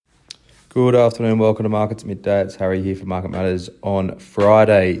Good afternoon, welcome to Markets Midday. It's Harry here for Market Matters on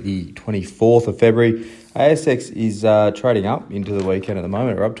Friday, the 24th of February. ASX is trading up into the weekend at the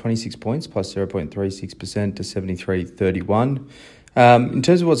moment. We're up 26 points, plus 0.36% to 73.31. In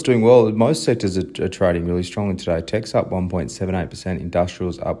terms of what's doing well, most sectors are trading really strongly today. Tech's up 1.78%,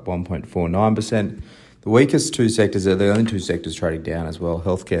 industrials up 1.49%. The weakest two sectors are the only two sectors trading down as well.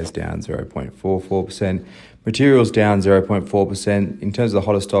 Healthcare's down 0.44%. Materials down 0.4%. In terms of the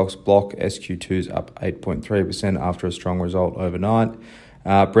hottest stocks, Block SQ2's up 8.3% after a strong result overnight.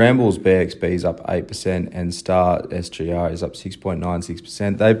 Brambles BXB is up 8% and Star SGR is up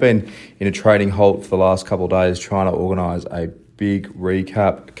 6.96%. They've been in a trading halt for the last couple of days trying to organise a big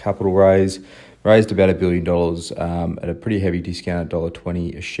recap capital raise. Raised about $1 billion at a pretty heavy discount at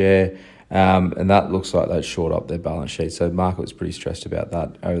 $1.20 a share. And that looks like they'd short up their balance sheet. So the market was pretty stressed about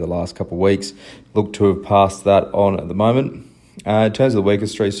that over the last couple of weeks. Look to have passed that on at the moment. In terms of the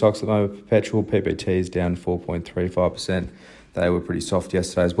weakest three stocks at the moment, Perpetual PPT is down 4.35%. They were pretty soft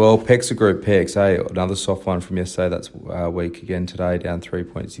yesterday as well. PEXA Group, PXA, another soft one from yesterday. That's weak again today, down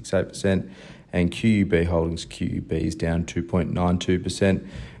 3.68%. And QUB Holdings, QUB is down 2.92%.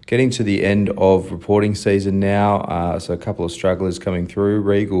 Getting to the end of reporting season now, so a couple of strugglers coming through.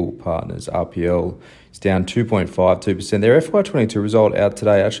 Regal Partners, RPL, is down 2.52%. Their FY22 result out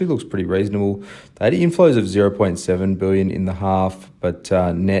today actually looks pretty reasonable. They had inflows of $0.7 billion in the half, but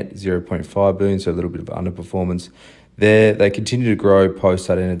net $0.5 billion, so a little bit of underperformance there. They continue to grow post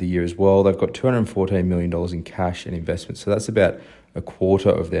that end of the year as well. They've got $214 million in cash and investments, so that's about a quarter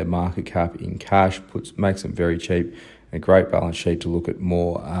of their market cap in cash, makes them very cheap. A great balance sheet to look at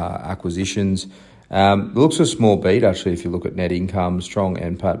more acquisitions. It looks a small beat, actually, if you look at net income, strong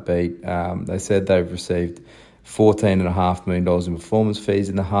NPAT beat. They said they've received $14.5 million in performance fees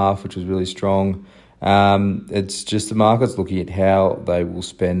in the half, which was really strong. It's just the market's looking at how they will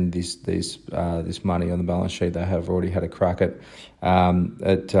spend this money on the balance sheet. They have already had a crack at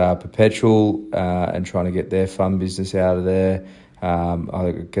Perpetual and trying to get their fund business out of there.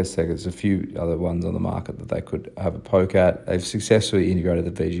 I guess there's a few other ones on the market that they could have a poke at. They've successfully integrated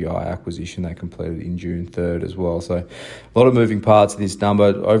the VGI acquisition they completed in June 3rd as well. So a lot of moving parts in this number.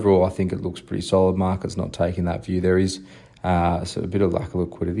 Overall, I think it looks pretty solid. Market's not taking that view. There is a bit of lack of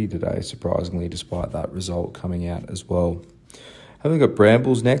liquidity today, surprisingly, despite that result coming out as well. Having got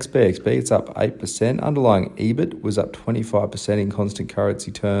Brambles next, BXB, it's up 8%. Underlying EBIT was up 25% in constant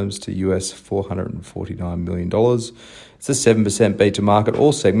currency terms to US $449 million. It's a 7% beat to market.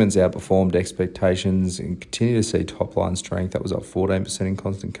 All segments outperformed expectations and continue to see top-line strength. That was up 14% in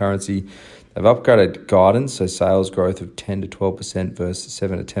constant currency. They've upgraded guidance, so sales growth of 10 to 12% versus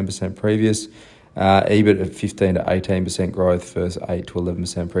 7 to 10% previous. EBIT at 15 to 18% growth versus 8 to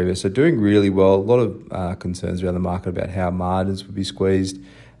 11% previous. So doing really well. A lot of concerns around the market about how margins would be squeezed,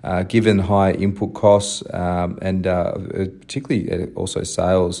 given high input costs and particularly also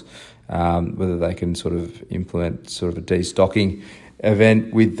sales, whether they can sort of implement sort of a destocking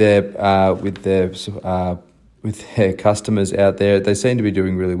event with their customers out there. They seem to be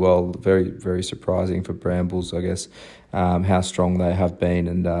doing really well. Very, very surprising for Brambles, I guess, how strong they have been,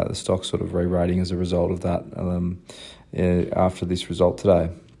 and the stock sort of re-rating as a result of that after this result today.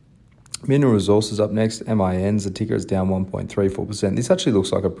 Mineral Resources up next. MIN's, the ticker is down 1.34%. This actually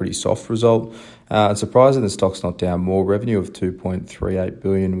looks like a pretty soft result. It's surprising the stock's not down more. Revenue of $2.38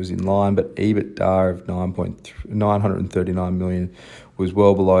 billion was in line, but EBITDA of $939 million was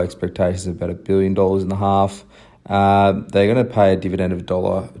well below expectations of about $1 billion in the half. They're going to pay a dividend of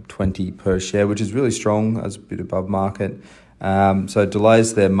 $1.20 per share, which is really strong, as a bit above market. So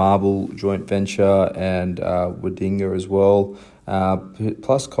delays their Marble joint venture and Wodinga as well.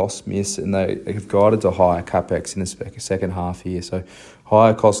 Plus costs miss, and they have guided to higher capex in the second half here. So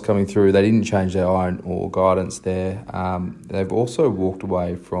higher costs coming through. They didn't change their iron ore guidance there. They've also walked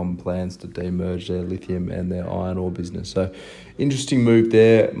away from plans to demerge their lithium and their iron ore business. So interesting move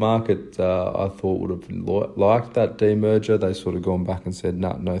there. Market, I thought, would have liked that demerger. They sort of gone back and said,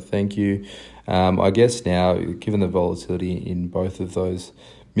 no, thank you. I guess now, given the volatility in both of those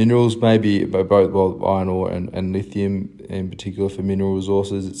minerals, maybe both iron ore and lithium in particular for Mineral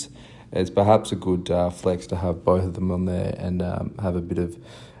Resources, it's perhaps a good flex to have both of them on there and have a bit of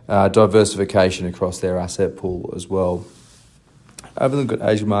diversification across their asset pool as well. Over the good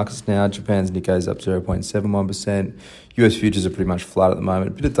Asian markets now, Japan's Nikkei is up 0.71%. US futures are pretty much flat at the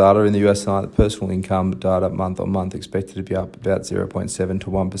moment. A bit of data in the US tonight. The personal income data month on month expected to be up about 0.7 to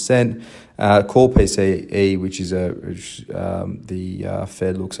 1%. Core PCE, which is the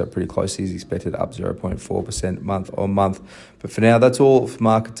Fed looks at pretty closely, is expected up 0.4% month on month. But for now, that's all for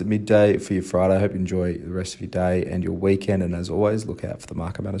markets at midday for your Friday. I hope you enjoy the rest of your day and your weekend. And as always, look out for the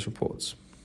Market Matters reports.